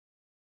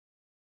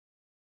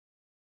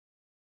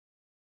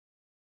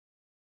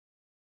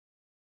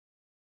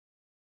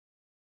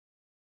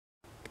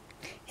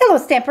Hello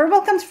Stamper,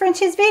 welcome to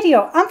Frenchie's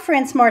video. I'm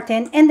Frances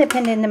Martin,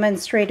 independent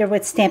demonstrator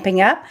with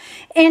Stampin' Up.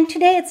 And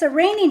today it's a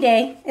rainy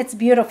day. It's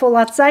beautiful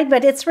outside,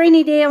 but it's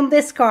rainy day on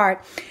this card.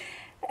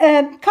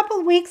 A couple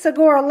of weeks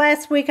ago or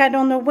last week, I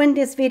don't know when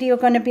this video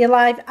going to be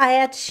live, I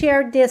had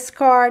shared this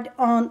card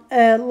on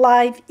a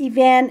live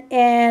event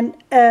and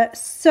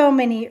so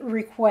many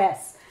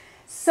requests.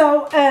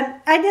 So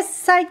I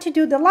decided to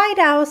do the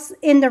lighthouse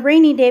in the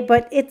rainy day,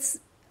 but it's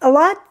a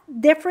lot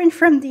different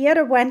from the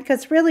other one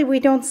because really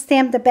we don't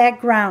stamp the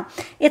background.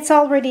 It's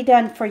already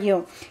done for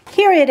you.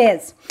 Here it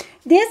is.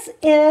 This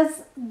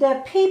is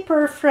the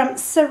paper from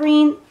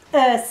Serene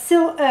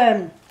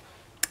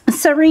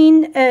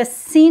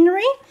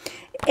Scenery,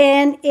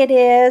 and it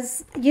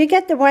is, you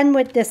get the one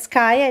with the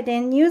sky. I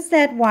didn't use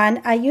that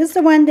one. I used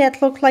the one that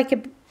looked like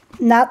a,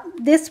 not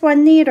this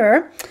one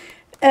neither.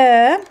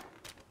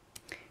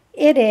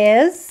 It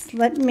is,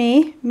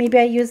 maybe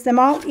I use them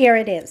all. Here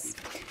it is.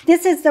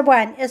 This is the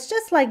one. It's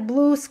just like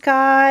blue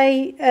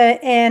sky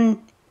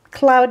and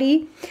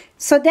cloudy.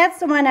 So that's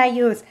the one I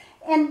use.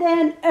 And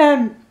then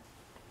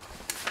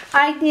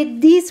I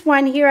did this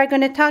one here. I'm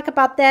going to talk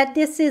about that.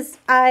 This is,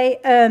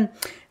 I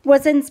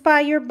was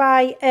inspired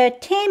by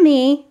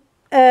Tammy.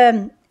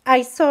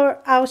 I saw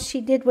how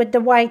she did with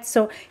the white.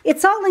 So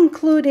it's all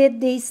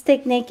included, these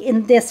technique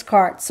in this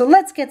card. So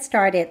let's get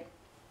started.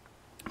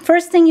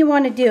 First thing you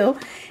want to do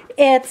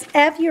is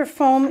have your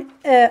foam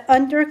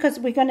under, because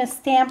we're going to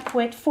stamp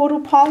with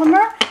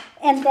photopolymer,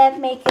 and that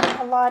makes it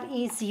a lot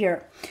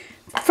easier.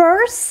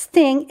 First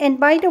thing, and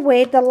by the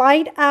way, the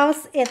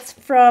lighthouse, it's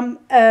from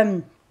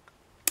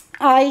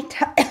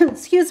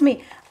excuse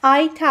me,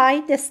 I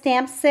Tie, the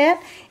stamp set,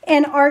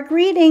 and our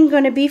greeting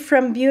going to be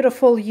from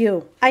Beautiful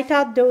You. I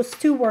thought those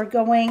two were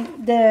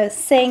going, the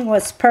saying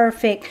was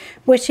perfect.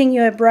 Wishing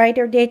you a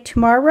brighter day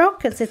tomorrow,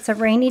 because it's a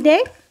rainy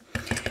day.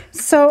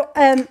 So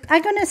I'm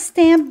going to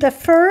stamp the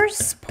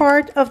first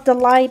part of the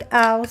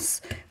lighthouse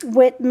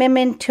with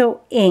Memento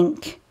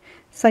ink.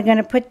 So I'm going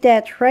to put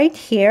that right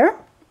here.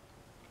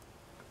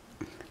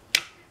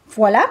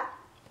 Voila.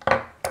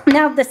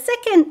 Now the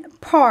second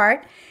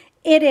part,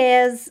 it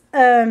is,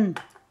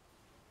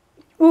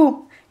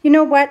 ooh, you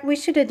know what? We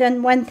should have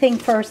done one thing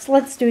first.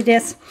 Let's do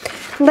this.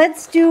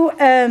 Let's do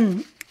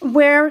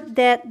where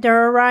the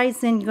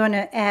horizon going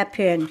to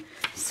happen.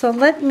 So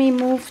let me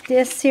move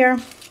this here.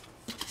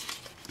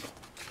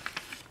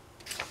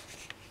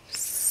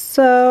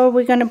 So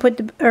we're going to put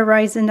the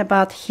horizon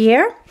about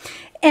here.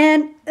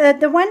 And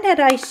the one that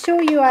I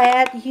show you, I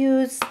had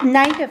used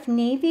Night of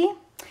Navy.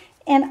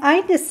 And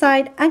I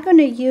decide I'm going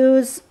to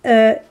use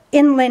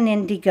Inland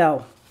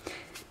Indigo.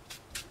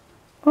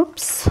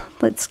 Oops,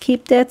 let's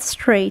keep that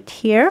straight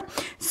here.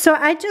 So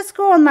I just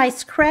go on my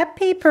scrap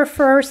paper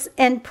first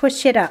and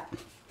push it up.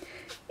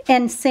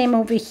 And same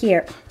over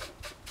here.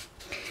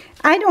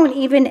 I don't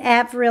even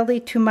have really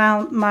to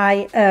mount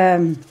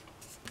my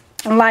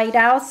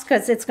lighthouse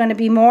because it's going to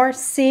be more.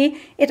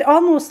 See, it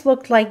almost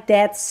looked like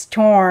that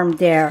storm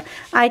there.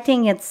 I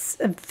think it's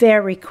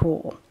very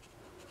cool.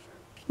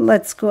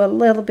 Let's go a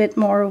little bit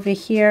more over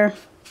here.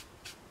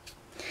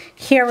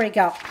 Here we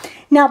go.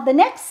 Now the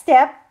next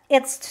step,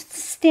 it's to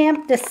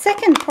stamp the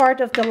second part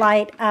of the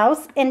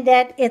lighthouse, and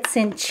that it's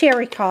in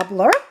Cherry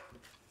Cobbler.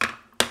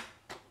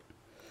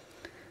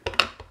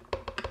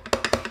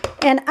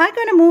 And I'm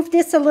going to move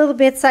this a little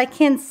bit so I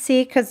can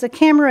see, because the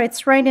camera,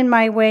 it's right in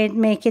my way, and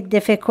make it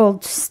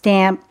difficult to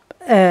stamp.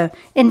 And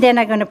then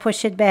I'm going to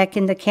push it back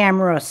in the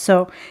camera.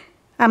 So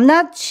I'm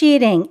not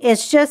cheating.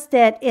 It's just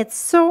that it's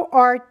so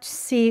hard to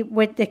see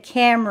with the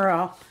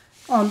camera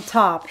on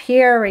top.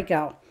 Here we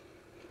go.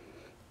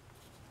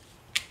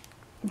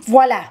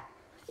 Voila.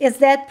 Is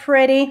that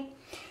pretty?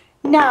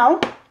 Now,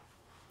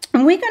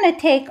 we're going to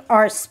take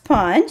our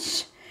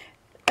sponge.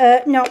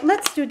 No,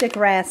 let's do the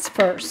grass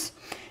first.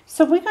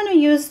 So we're going to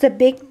use the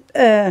big,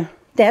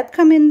 that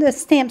come in the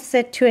stamp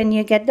set too, and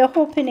you get the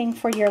opening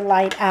for your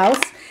lighthouse.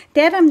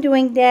 That I'm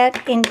doing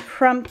that in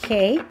crumb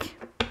cake.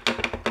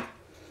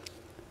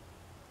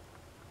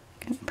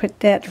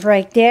 Put that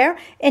right there.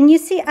 And you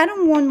see, I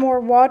don't want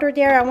more water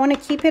there. I want to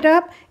keep it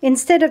up.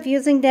 Instead of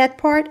using that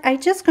part, I'm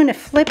just going to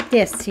flip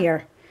this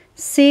here.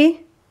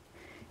 See?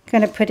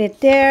 Going to put it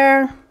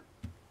there.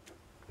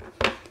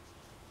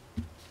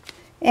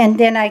 And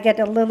then I get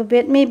a little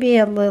bit, maybe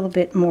a little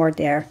bit more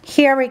there.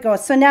 Here we go.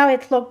 So now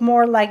it looks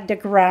more like the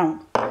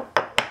ground.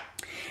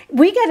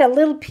 We got a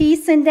little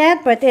piece in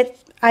that, but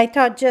I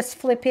thought just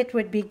flip it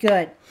would be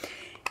good.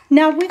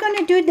 Now we're going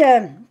to do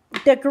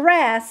the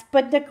grass,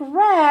 but the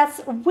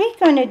grass, we're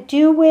going to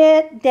do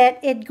it that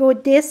it go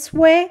this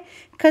way,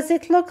 because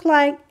it look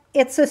like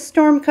it's a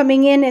storm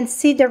coming in, and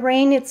see the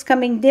rain, it's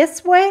coming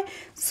this way.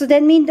 So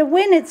that means the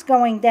wind is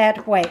going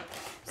that way.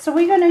 So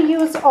we're going to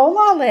use all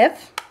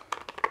olive.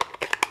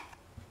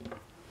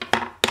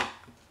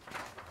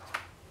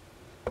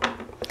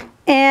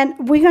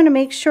 And we're going to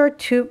make sure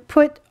to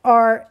put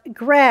our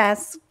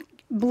grass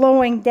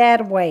blowing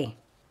that way.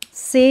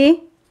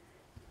 See?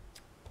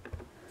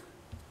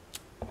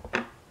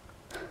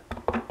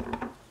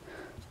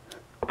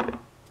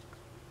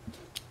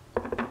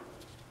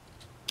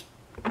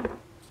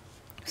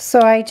 So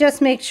I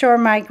just make sure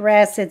my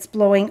grass is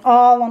blowing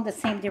all on the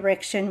same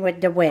direction with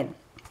the wind.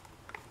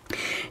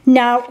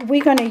 Now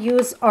we're going to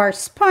use our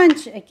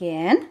sponge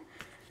again.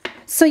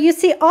 So you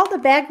see all the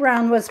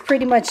background was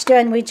pretty much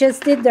done. We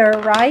just did the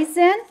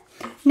horizon.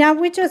 Now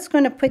we're just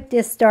going to put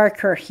this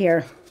darker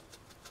here.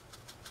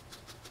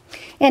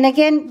 And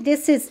again,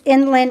 this is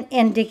Inland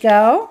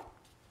Indigo.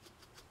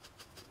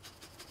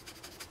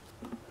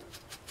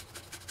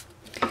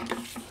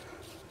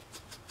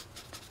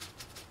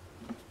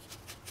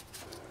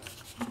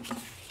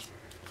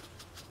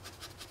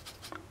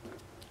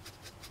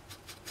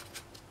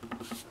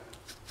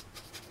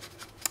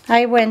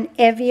 I went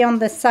heavy on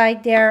the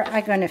side there.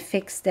 I'm going to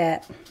fix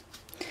that.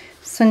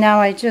 So now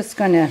I'm just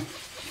going to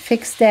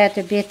fix that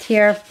a bit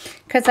here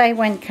because I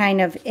went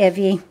kind of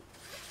heavy.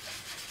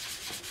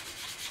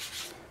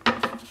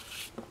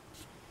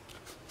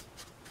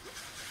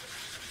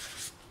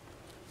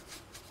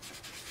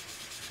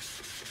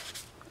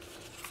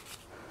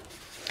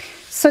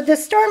 So the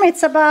storm,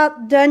 it's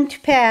about done to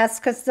pass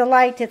because the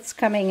light is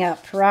coming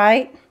up,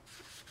 right?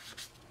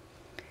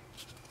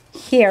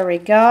 Here we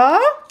go.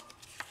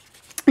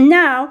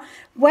 Now,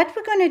 what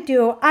we're going to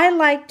do, I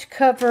like to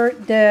cover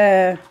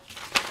the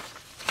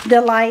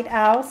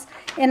lighthouse.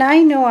 And I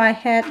know I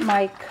had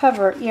my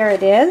cover. Here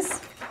it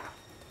is.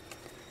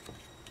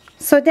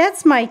 So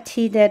that's my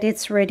tea that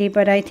it's ready,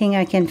 but I think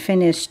I can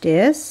finish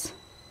this.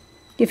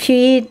 If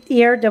you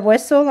hear the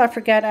whistle, I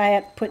forgot I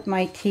had put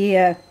my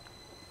tea,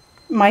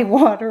 my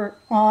water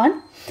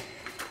on.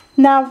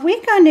 Now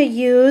we're going to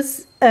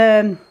use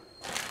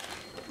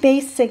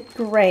basic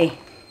gray.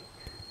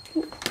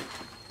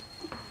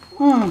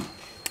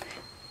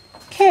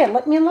 Okay,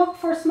 let me look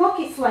for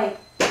smoky slate.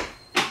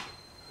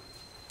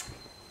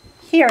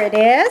 Here it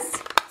is.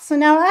 So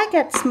now I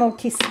got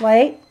smoky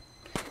slate.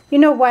 You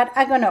know what?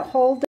 I'm going to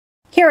hold it.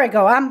 Here I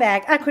go. I'm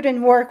back. I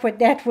couldn't work with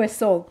that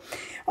whistle.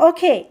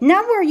 Okay,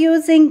 now we're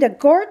using the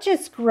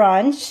Gorgeous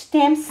Grunge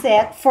stamp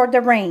set for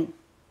the rain.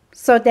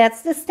 So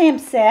that's the stamp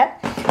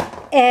set.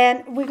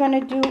 And we're going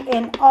to do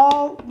in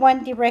all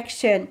one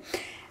direction.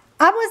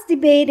 I was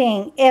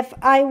debating if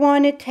I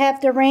wanted to have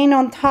the rain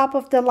on top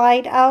of the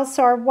lighthouse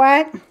or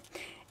what.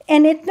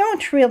 And it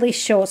don't really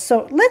show.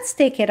 So let's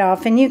take it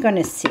off and you're going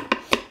to see.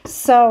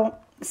 So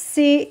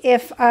see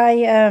if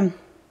I...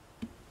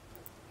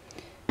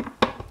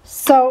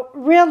 So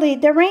really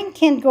the rain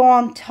can go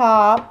on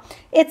top.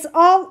 It's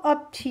all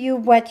up to you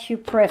what you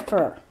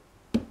prefer.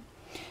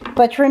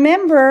 But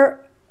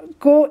remember,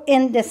 go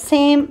in the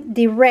same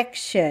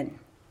direction.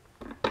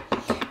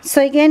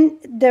 So again,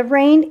 the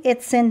rain,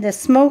 it's in the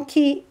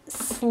smoky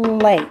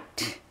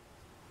slate.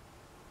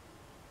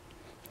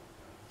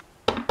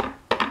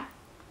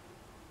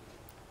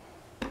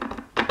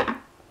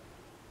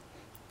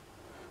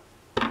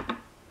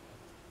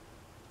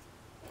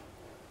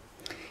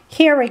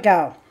 Here we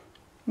go.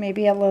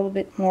 Maybe a little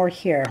bit more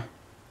here.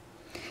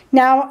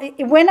 Now,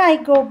 when I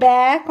go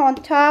back on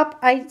top,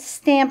 I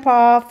stamp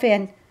off,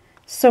 and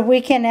so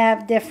we can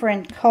have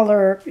different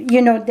color,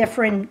 you know,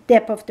 different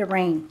depth of the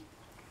rain.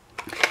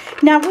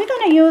 Now, we're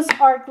going to use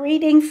our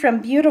greeting from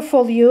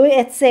Beautiful You.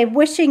 It's a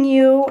wishing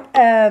you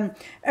a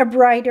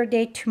brighter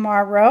day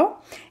tomorrow.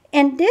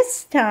 And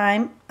this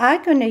time,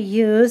 I'm going to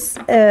use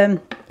an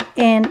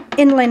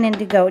Inland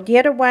Indigo. The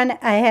other one,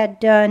 I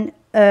had done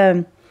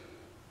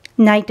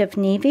Night of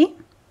Navy.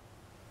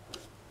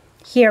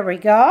 Here we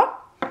go.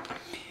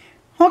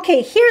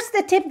 Okay, here's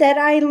the tip that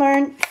I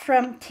learned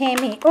from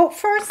Tammy. Oh,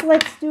 first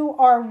let's do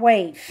our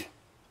wave.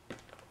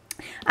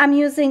 I'm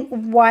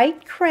using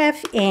white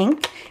craft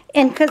ink,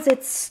 and because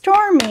it's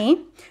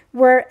stormy,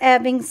 we're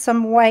having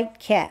some white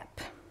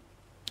cap.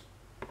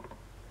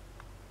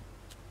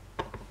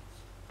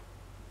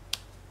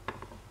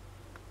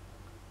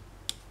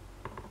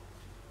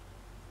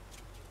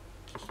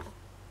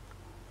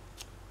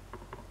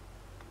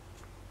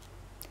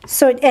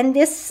 So, and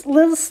this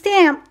little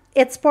stamp,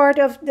 it's part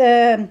of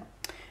the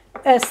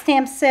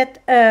stamp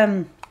set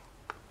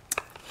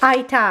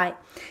eye tie.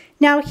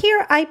 Now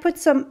here I put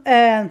some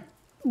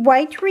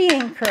white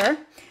re-inker.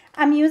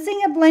 I'm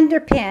using a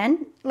blender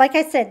pen. Like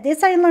I said,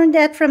 this I learned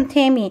that from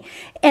Tammy.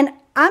 And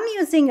I'm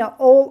using an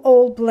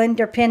old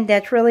blender pen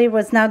that really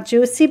was not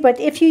juicy. But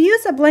if you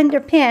use a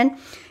blender pen,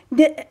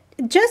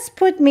 just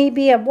put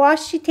maybe a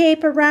washi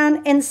tape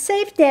around and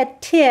save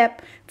that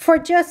tip for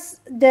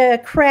just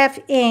the craft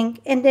ink,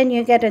 and then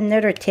you get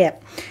another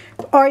tip.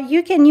 Or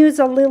you can use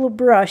a little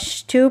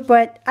brush too,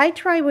 but I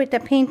try with the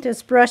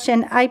painter's brush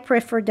and I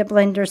prefer the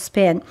blender's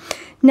pen.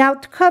 Now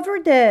to cover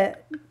the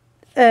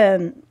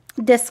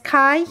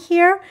sky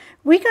here,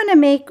 we're gonna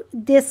make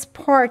this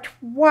part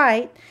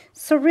white,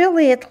 so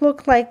really it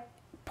looked like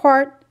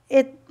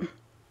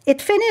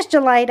it finished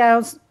the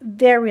lighthouse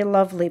very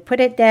lovely, put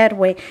it that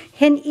way.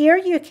 And here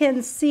you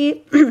can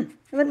see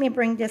let me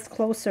bring this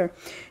closer.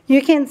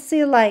 You can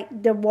see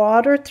like the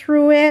water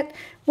through it.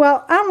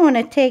 Well, I want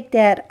to take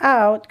that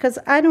out because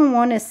I don't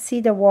want to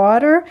see the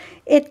water.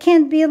 It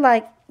can be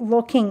like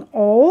looking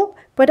old,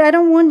 but I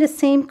don't want the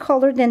same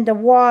color than the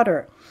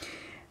water.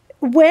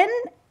 When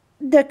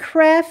the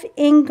craft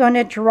ink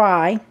gonna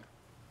dry,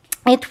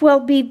 it will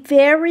be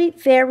very,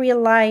 very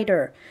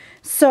lighter.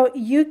 So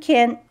you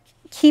can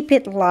keep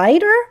it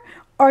lighter,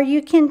 or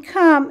you can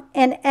come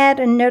and add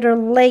another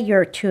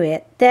layer to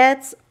it.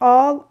 That's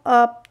all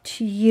up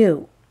to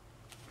you.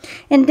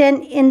 And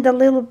then in the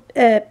little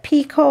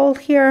peak hole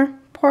here,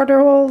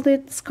 porthole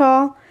it's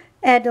called,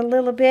 add a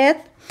little bit.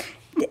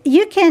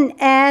 You can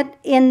add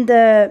in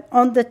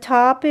on the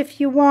top if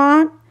you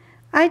want.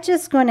 I'm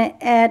just going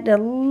to add a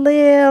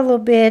little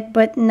bit,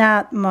 but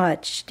not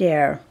much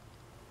there.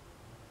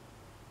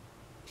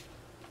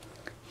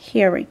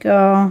 Here we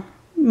go.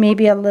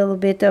 Maybe a little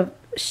bit of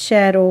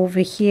shadow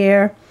over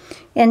here.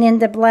 And in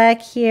the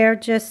black here,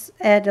 just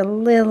add a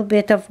little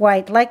bit of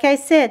white. Like I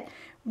said,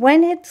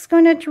 when it's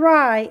going to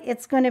dry,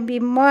 it's going to be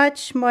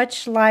much,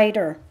 much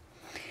lighter.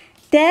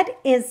 That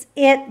is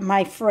it,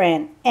 my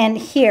friend. And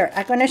here,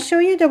 I'm going to show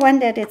you the one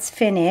that it's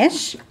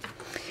finished.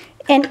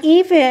 And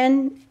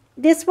even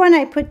this one,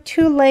 I put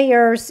 2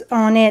 layers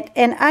on it.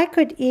 And I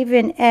could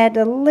even add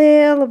a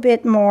little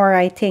bit more,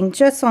 I think,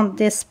 just on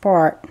this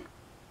part.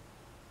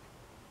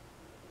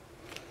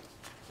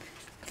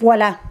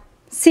 Voila.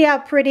 See how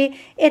pretty?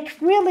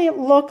 It really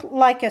looked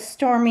like a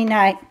stormy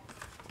night.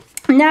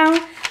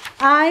 Now,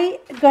 I'm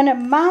going to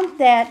mount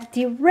that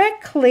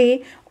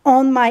directly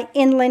on my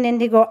Inland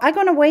Indigo. I'm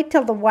going to wait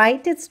till the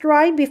white is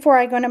dry before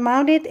I'm going to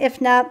mount it.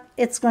 If not,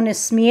 it's going to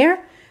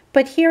smear.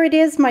 But here it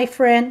is, my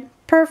friend.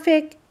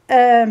 Perfect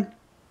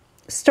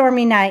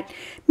stormy night.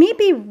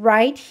 Maybe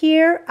right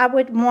here, I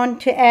would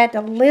want to add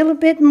a little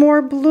bit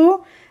more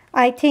blue.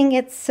 I think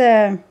it's...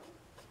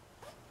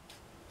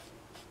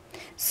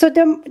 So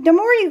the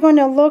more you're going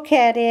to look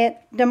at it,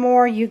 the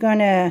more you're going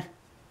to...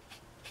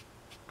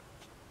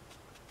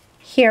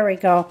 Here we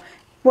go.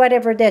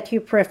 Whatever that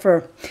you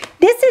prefer.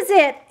 This is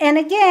it. And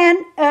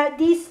again,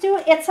 these two,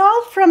 it's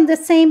all from the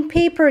same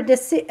paper. The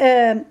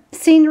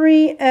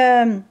scenery,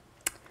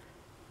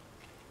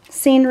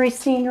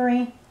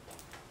 serene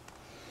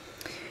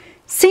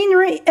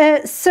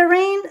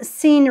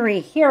scenery.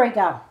 Here we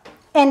go.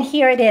 And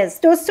here it is.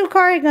 Those 2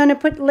 cards you're going to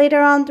put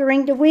later on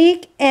during the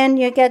week. And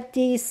you get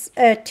these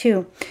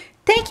 2.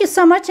 Thank you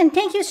so much. And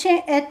thank you,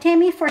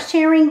 Tammy, for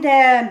sharing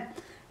the...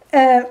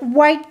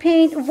 white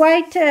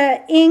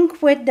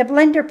ink with the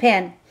blender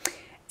pen.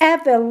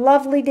 Have a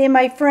lovely day,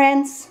 my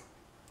friends.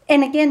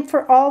 And again,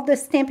 for all the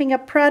Stampin'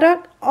 Up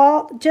product,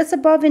 all just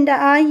above in the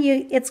eye,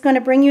 it's going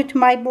to bring you to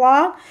my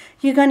blog.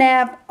 You're going to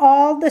have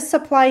all the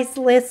supplies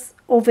lists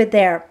over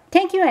there.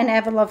 Thank you and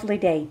have a lovely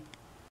day.